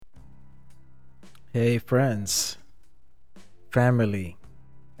Hey, friends, family,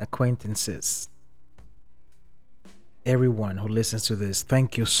 acquaintances, everyone who listens to this,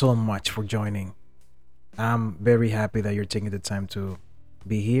 thank you so much for joining. I'm very happy that you're taking the time to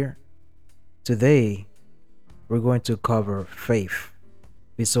be here. Today, we're going to cover faith,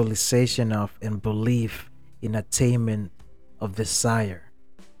 visualization of, and belief in attainment of desire.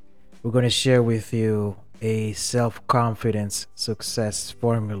 We're going to share with you a self confidence success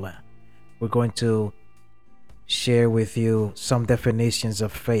formula. We're going to share with you some definitions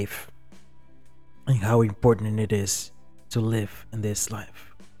of faith and how important it is to live in this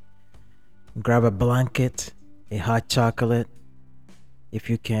life. Grab a blanket, a hot chocolate,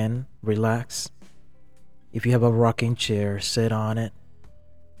 if you can, relax. If you have a rocking chair, sit on it,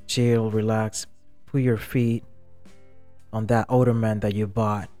 chill, relax, put your feet on that ottoman that you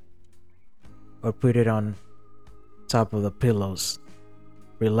bought, or put it on top of the pillows.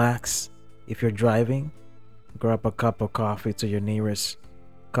 Relax. If you're driving, grab a cup of coffee to your nearest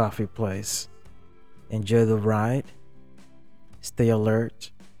coffee place. Enjoy the ride, stay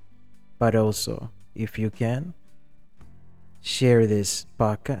alert, but also, if you can, share this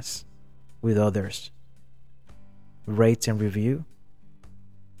podcast with others. Rate and review.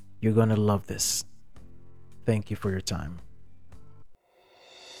 You're gonna love this. Thank you for your time.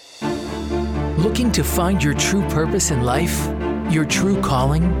 Looking to find your true purpose in life? Your true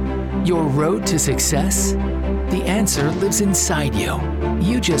calling? Your road to success? The answer lives inside you.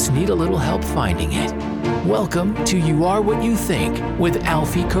 You just need a little help finding it. Welcome to You Are What You Think with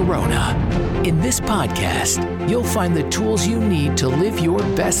Alfie Corona. In this podcast, you'll find the tools you need to live your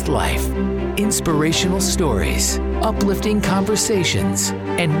best life. Inspirational stories, uplifting conversations,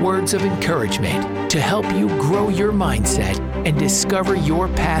 and words of encouragement to help you grow your mindset and discover your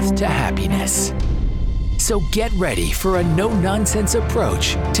path to happiness. So get ready for a no-nonsense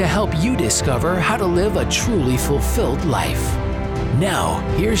approach to help you discover how to live a truly fulfilled life. Now,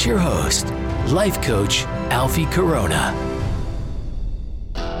 here's your host, Life Coach Alfie Corona.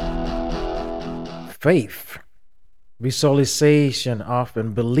 Faith, visualization of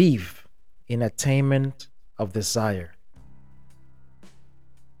and belief in attainment of desire.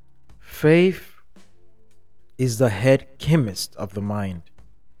 Faith is the head chemist of the mind.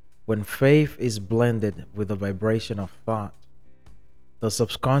 When faith is blended with the vibration of thought, the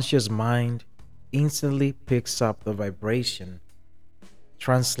subconscious mind instantly picks up the vibration,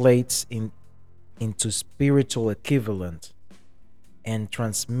 translates into spiritual equivalent, and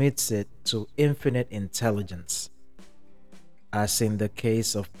transmits it to infinite intelligence, as in the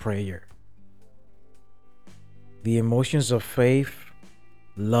case of prayer. The emotions of faith,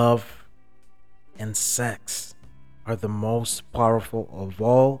 love, and sex are the most powerful of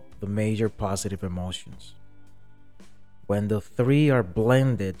all the major positive emotions. When the three are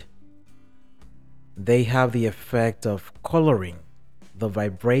blended, they have the effect of coloring the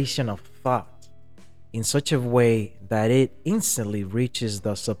vibration of thought in such a way that it instantly reaches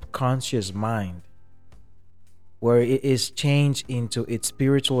the subconscious mind, where it is changed into its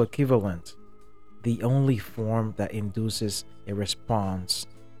spiritual equivalent, the only form that induces a response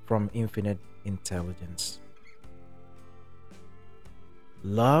from infinite intelligence.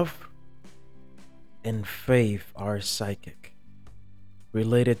 Love and faith are psychic,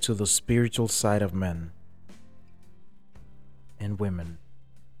 related to the spiritual side of men and women.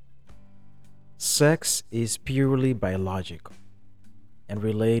 Sex is purely biological and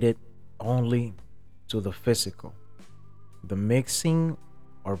related only to the physical. The mixing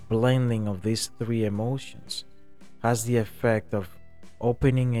or blending of these three emotions has the effect of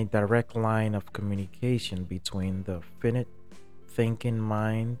opening a direct line of communication between the finite thinking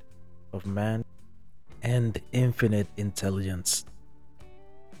mind of man and infinite intelligence.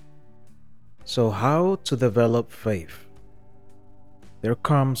 So, how to develop faith? There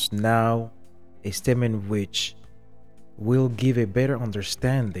comes now a statement which will give a better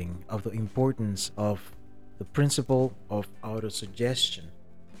understanding of the importance of the principle of autosuggestion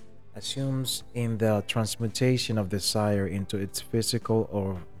assumes in the transmutation of desire into its physical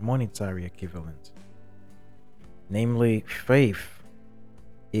or monetary equivalent. Namely, faith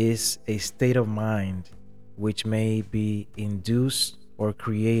is a state of mind which may be induced or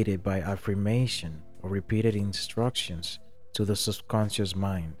created by affirmation or repeated instructions to the subconscious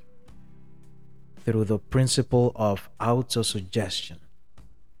mind through the principle of autosuggestion.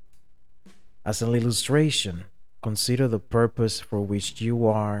 As an illustration, consider the purpose for which you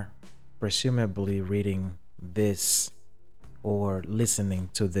are presumably reading this or listening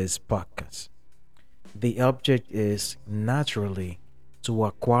to this podcast. The object is naturally to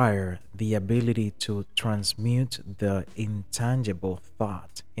acquire the ability to transmute the intangible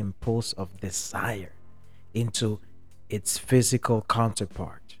thought impulse of desire into its physical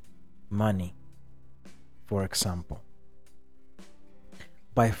counterpart, money, for example.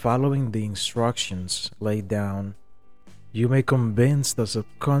 By following the instructions laid down, you may convince the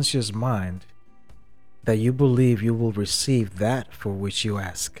subconscious mind that you believe you will receive that for which you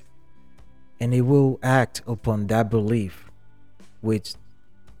ask, and it will act upon that belief, which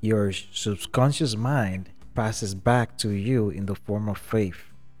your subconscious mind passes back to you in the form of faith,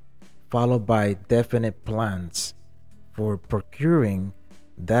 followed by definite plans for procuring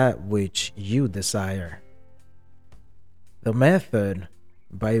that which you desire. The method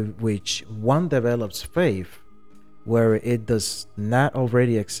by which one develops faith where it does not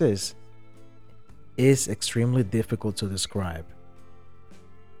already exist is extremely difficult to describe.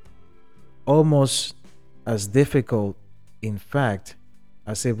 Almost as difficult, in fact,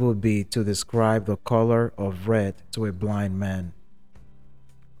 as it would be to describe the color of red to a blind man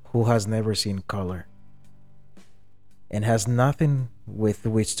who has never seen color and has nothing with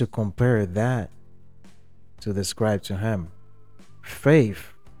which to compare that to describe to him.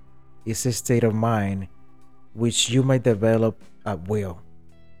 Faith is a state of mind which you may develop at will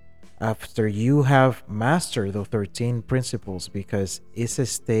after you have mastered the 13 principles, because it's a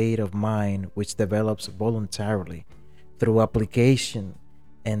state of mind which develops voluntarily through application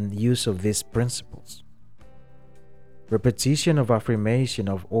and use of these principles. Repetition of affirmation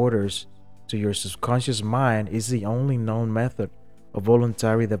of orders to your subconscious mind is the only known method of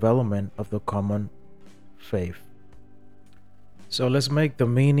voluntary development of the common faith. So let's make the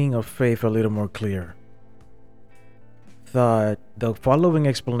meaning of faith a little more clear. The following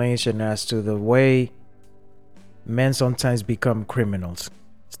explanation as to the way men sometimes become criminals,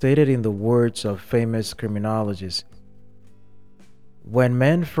 stated in the words of famous criminologists. When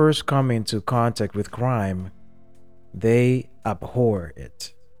men first come into contact with crime, they abhor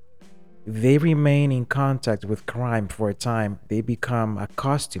it. If they remain in contact with crime for a time, they become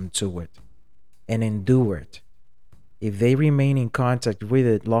accustomed to it and endure it. If they remain in contact with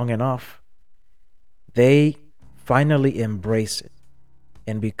it long enough, they finally embrace it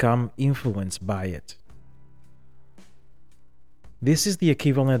and become influenced by it. This is the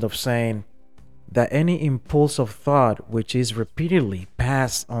equivalent of saying that any impulse of thought which is repeatedly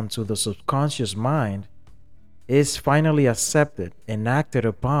passed onto the subconscious mind is finally accepted and acted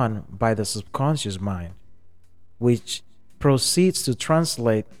upon by the subconscious mind, which proceeds to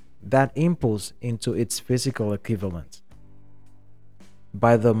translate that impulse into its physical equivalent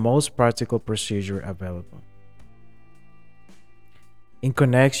by the most practical procedure available. In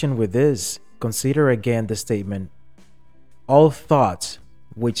connection with this, consider again the statement, all thoughts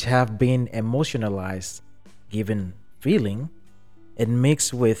which have been emotionalized, given feeling, and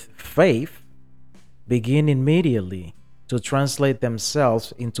mixed with faith, begin immediately to translate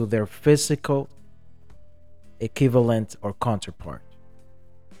themselves into their physical equivalent or counterpart.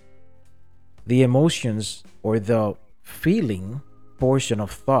 The emotions or the feeling portion of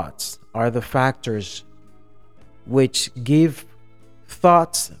thoughts are the factors which give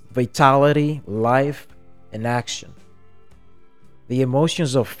thoughts vitality, life, and action. The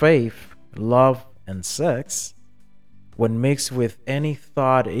emotions of faith, love, and sex, when mixed with any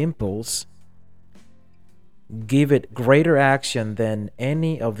thought impulse, give it greater action than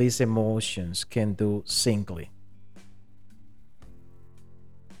any of these emotions can do singly.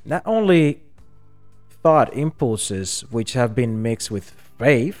 Not only thought impulses which have been mixed with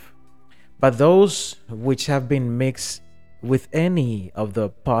faith, but those which have been mixed with any of the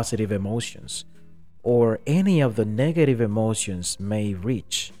positive emotions or any of the negative emotions may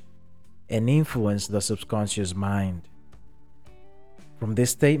reach and influence the subconscious mind. From this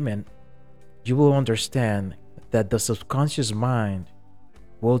statement, you will understand that the subconscious mind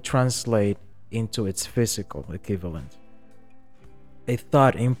will translate into its physical equivalent. A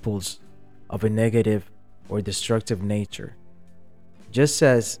thought impulse of a negative or destructive nature, just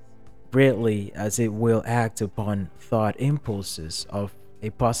as greatly as it will act upon thought impulses of a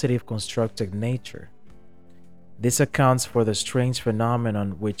positive constructive nature. This accounts for the strange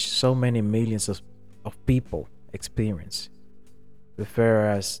phenomenon which so many millions of people experience, refer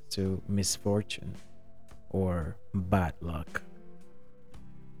as to misfortune or bad luck.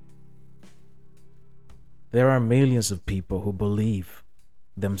 There are millions of people who believe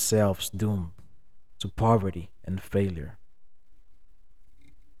themselves doomed to poverty and failure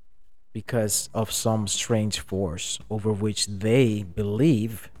because of some strange force over which they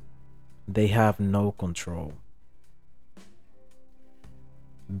believe they have no control.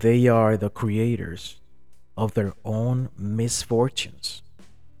 They are the creators of their own misfortunes.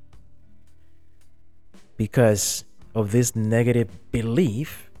 Because of this negative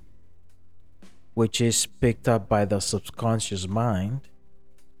belief, which is picked up by the subconscious mind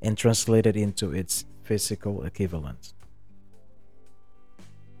and translated into its physical equivalent.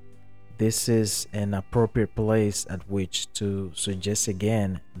 This is an appropriate place at which to suggest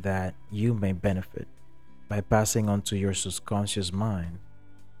again that you may benefit by passing on to your subconscious mind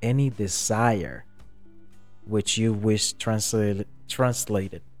any desire which you wish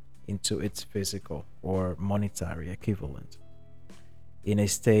translated into its physical or monetary equivalent in a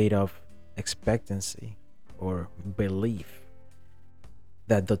state of expectancy or belief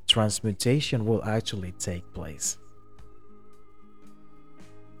that the transmutation will actually take place.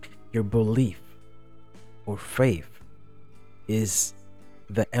 Your belief or faith is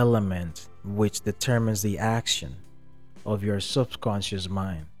the element which determines the action of your subconscious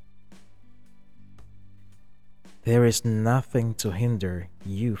mind. There is nothing to hinder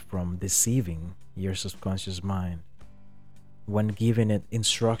you from deceiving your subconscious mind when giving it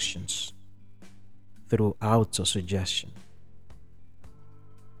instructions through autosuggestion.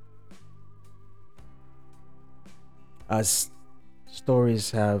 As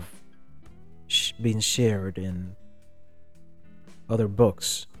stories have been shared in other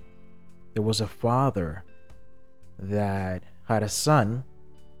books, there was a father that had a son.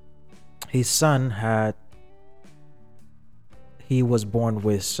 His son had he was born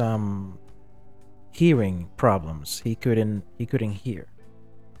with some hearing problems. He couldn't hear,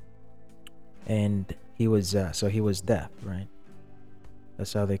 and he was deaf, right?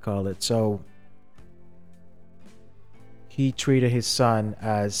 That's how they call it. So he treated his son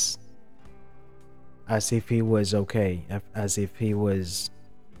as if he was okay, as if he was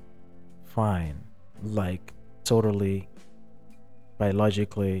fine, like totally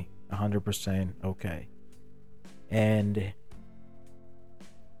biologically 100% okay. And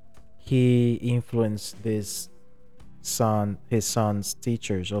he influenced his son's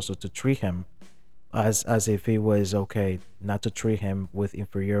teachers also to treat him as if he was okay, not to treat him with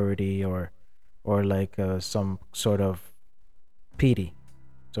inferiority or like some sort of pity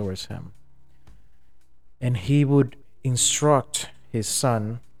towards him. And he would instruct his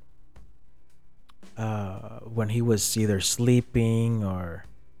son when he was either sleeping or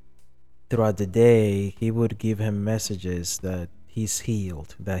throughout the day. He would give him messages that he's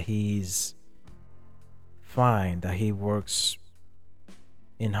healed, that he's fine, that he works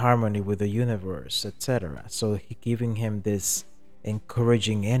in harmony with the universe, etc. So he giving him this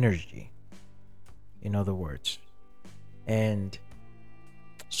encouraging energy, in other words. And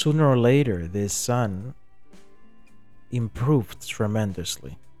sooner or later, this son improved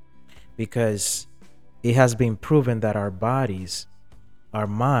tremendously, because it has been proven that our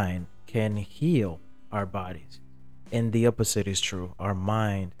mind can heal our bodies. And the opposite is true. Our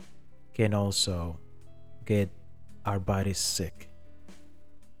mind can also get our bodies sick.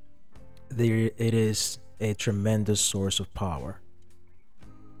 It is a tremendous source of power.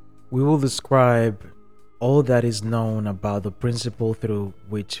 We will describe all that is known about the principle through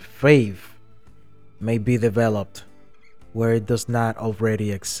which faith may be developed where it does not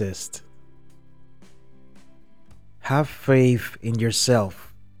already exist. Have faith in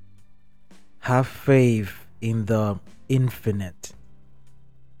yourself. Have faith in the infinite.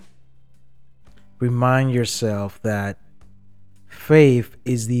 Remind yourself that faith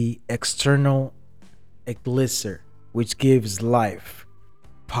is the external elixir which gives life,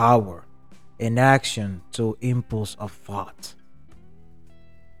 power, and action to impulse of thought.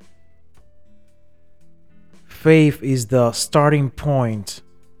 Faith is the starting point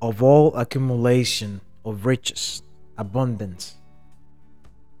of all accumulation of riches, abundance,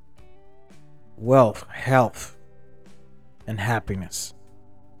 wealth, health, and happiness.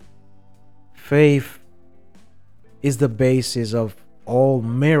 Faith is the basis of all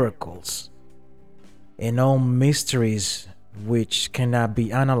miracles and all mysteries which cannot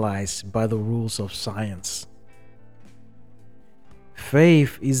be analyzed by the rules of science.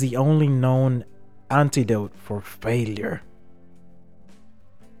 Faith is the only known antidote for failure.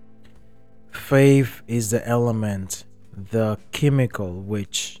 Faith is the element, the chemical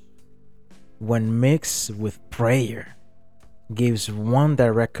which, when mixed with prayer, gives one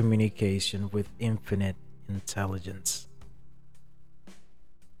direct communication with infinite intelligence.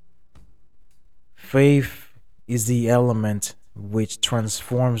 Faith is the element which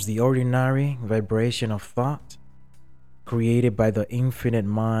transforms the ordinary vibration of thought created by the infinite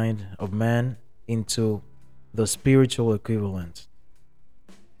mind of man into the spiritual equivalent.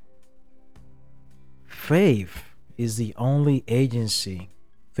 Faith is the only agency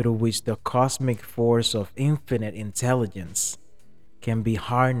through which the cosmic force of infinite intelligence can be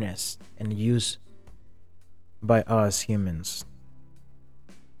harnessed and used by us humans.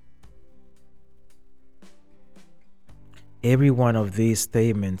 Every one of these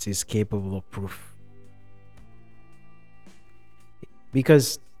statements is capable of proof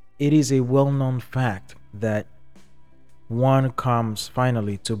because it is a well known fact that one comes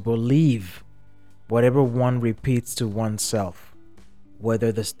finally to believe whatever one repeats to oneself,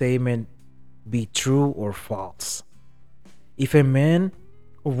 whether the statement be true or false. If a man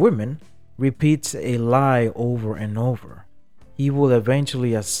or woman repeats a lie over and over, he will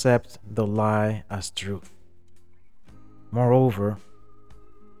eventually accept the lie as truth. Moreover,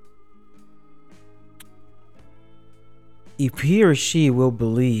 if he or she will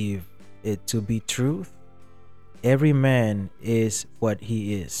believe it to be truth, every man is what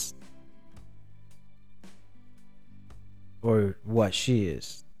he is, or what she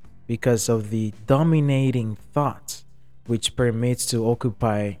is, because of the dominating thoughts which permits to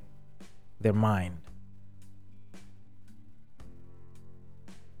occupy their mind.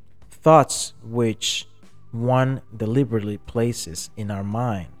 Thoughts which one deliberately places in our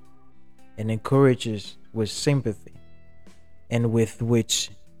mind and encourages with sympathy, and with which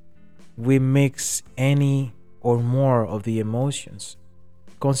we mix any or more of the emotions,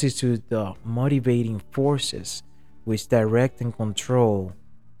 constitute the motivating forces which direct and control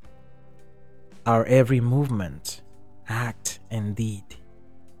our every movement, act, and deed.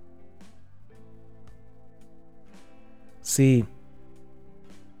 See,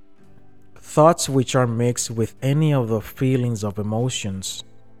 thoughts which are mixed with any of the feelings of emotions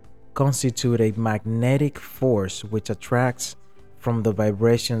constitute a magnetic force which attracts from the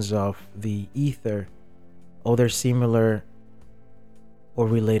vibrations of the ether other similar or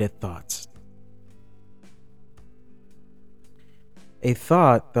related thoughts. A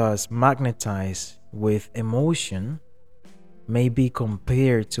thought thus magnetized with emotion may be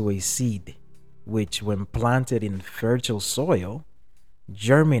compared to a seed which, when planted in fertile soil,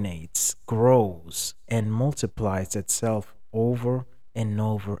 germinates, grows, and multiplies itself over and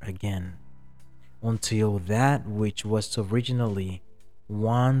over again until that which was originally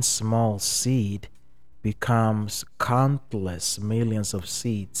one small seed becomes countless millions of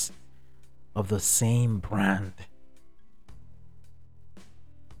seeds of the same brand.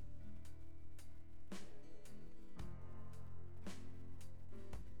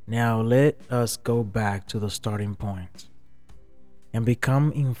 Now let us go back to the starting point and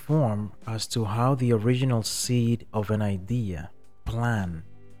become informed as to how the original seed of an idea, plan,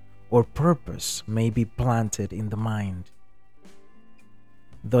 or purpose may be planted in the mind.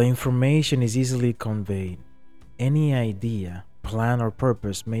 The information is easily conveyed. Any idea, plan, or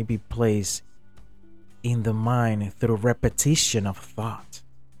purpose may be placed in the mind through repetition of thought.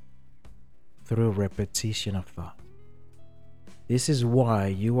 Through repetition of thought. This is why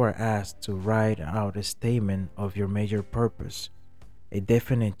you are asked to write out a statement of your major purpose, a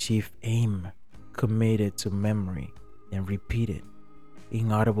definite chief aim committed to memory, and repeat it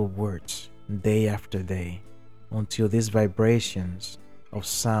in audible words day after day until these vibrations of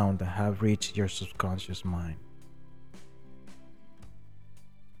sound have reached your subconscious mind.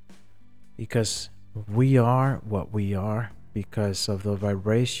 Because we are what we are because of the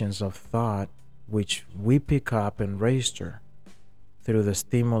vibrations of thought which we pick up and register through the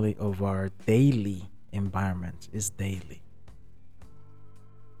stimuli of our daily environment is daily.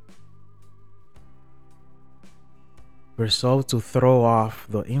 Resolve to throw off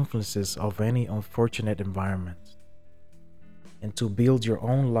the influences of any unfortunate environment and to build your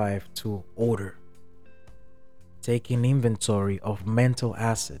own life to order, taking inventory of mental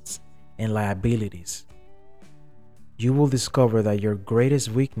assets and liabilities. You will discover that your greatest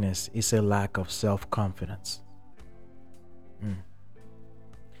weakness is a lack of self-confidence.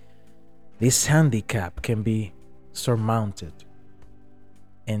 This handicap can be surmounted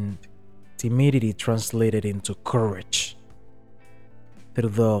and timidity translated into courage through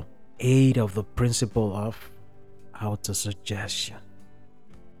the aid of the principle of autosuggestion.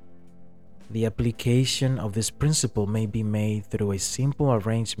 The application of this principle may be made through a simple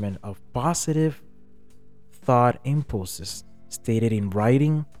arrangement of positive thought impulses stated in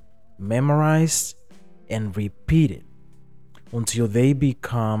writing, memorized, and repeated until they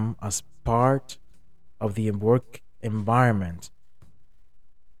become as part of the work environment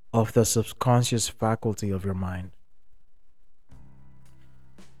of the subconscious faculty of your mind.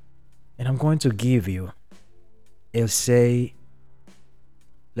 And I'm going to give you let's say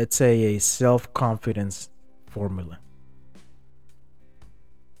a self-confidence formula.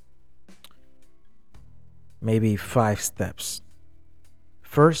 Maybe 5 steps.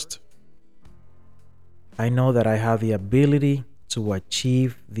 First, I know that I have the ability to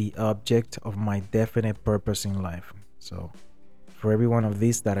achieve the object of my definite purpose in life. So for every one of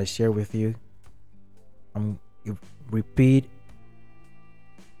these that I share with you, I'm Repeat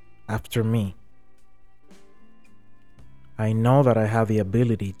after me. I know that I have the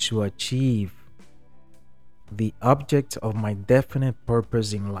ability to achieve the object of my definite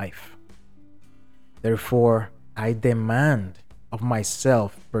purpose in life. Therefore, I demand of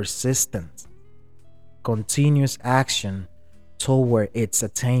myself persistent, continuous action toward its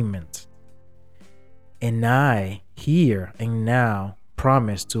attainment. And I, here and now,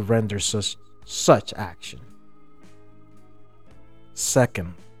 promise to render such action.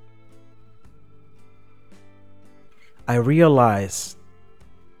 Second, I realize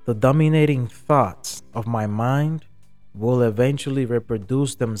the dominating thoughts of my mind will eventually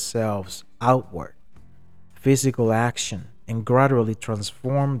reproduce themselves outward, physical action, and gradually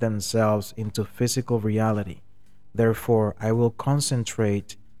transform themselves into physical reality. Therefore, I will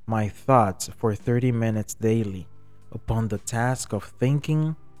concentrate my thoughts for 30 minutes daily upon the task of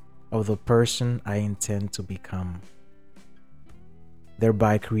thinking of the person I intend to become,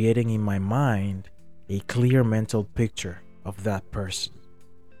 thereby creating in my mind a clear mental picture of that person.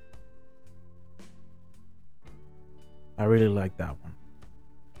 I really like that one.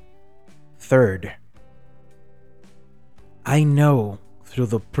 Third, I know through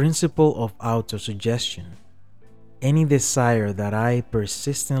the principle of autosuggestion, any desire that I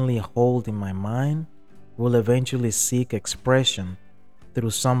persistently hold in my mind will eventually seek expression through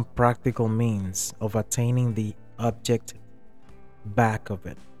some practical means of attaining the object back of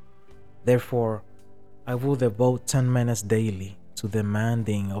it. Therefore, I will devote 10 minutes daily to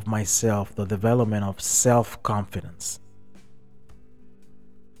demanding of myself the development of self-confidence.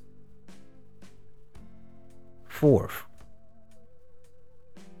 Fourth,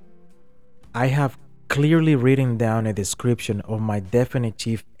 I have clearly written down a description of my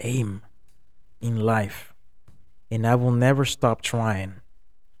definitive aim in life, and I will never stop trying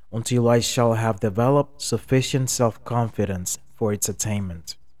until I shall have developed sufficient self-confidence for its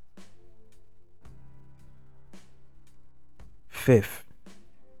attainment. Fifth,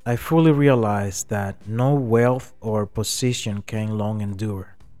 I fully realize that no wealth or position can long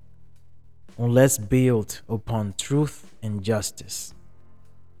endure unless built upon truth and justice.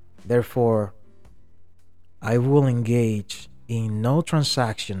 Therefore, I will engage in no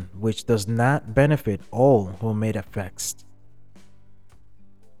transaction which does not benefit all whom it affects.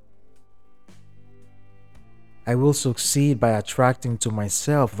 I will succeed by attracting to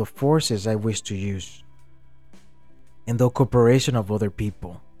myself the forces I wish to use and the cooperation of other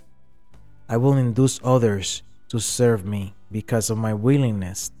people. I will induce others to serve me because of my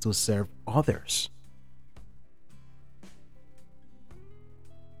willingness to serve others.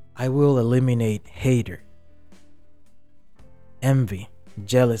 I will eliminate hatred, envy,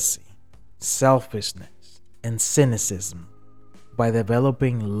 jealousy, selfishness, and cynicism by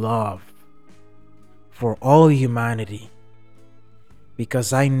developing love for all humanity,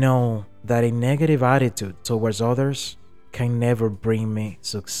 because I know that a negative attitude towards others can never bring me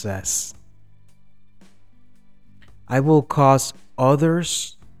success. I will cause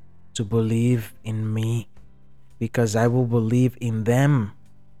others to believe in me because I will believe in them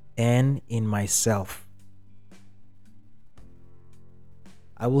and in myself.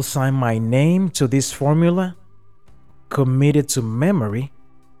 I will sign my name to this formula, commit it to memory,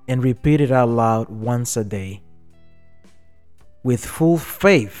 and repeat it out loud once a day, with full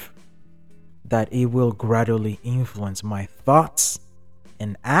faith that it will gradually influence my thoughts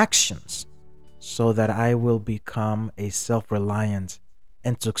and actions so that I will become a self-reliant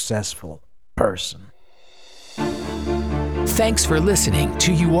and successful person. Thanks for listening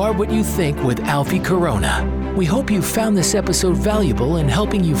to You Are What You Think with Alfie Corona. We hope you found this episode valuable in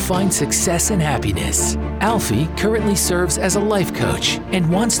helping you find success and happiness. Alfie currently serves as a life coach and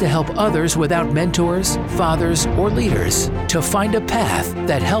wants to help others without mentors, fathers, or leaders to find a path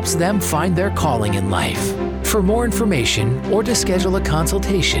that helps them find their calling in life. For more information or to schedule a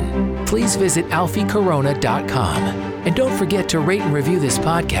consultation, please visit alfiecorona.com. And don't forget to rate and review this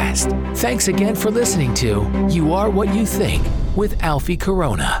podcast. Thanks again for listening to You Are What You Think with Alfie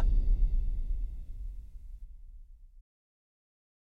Corona.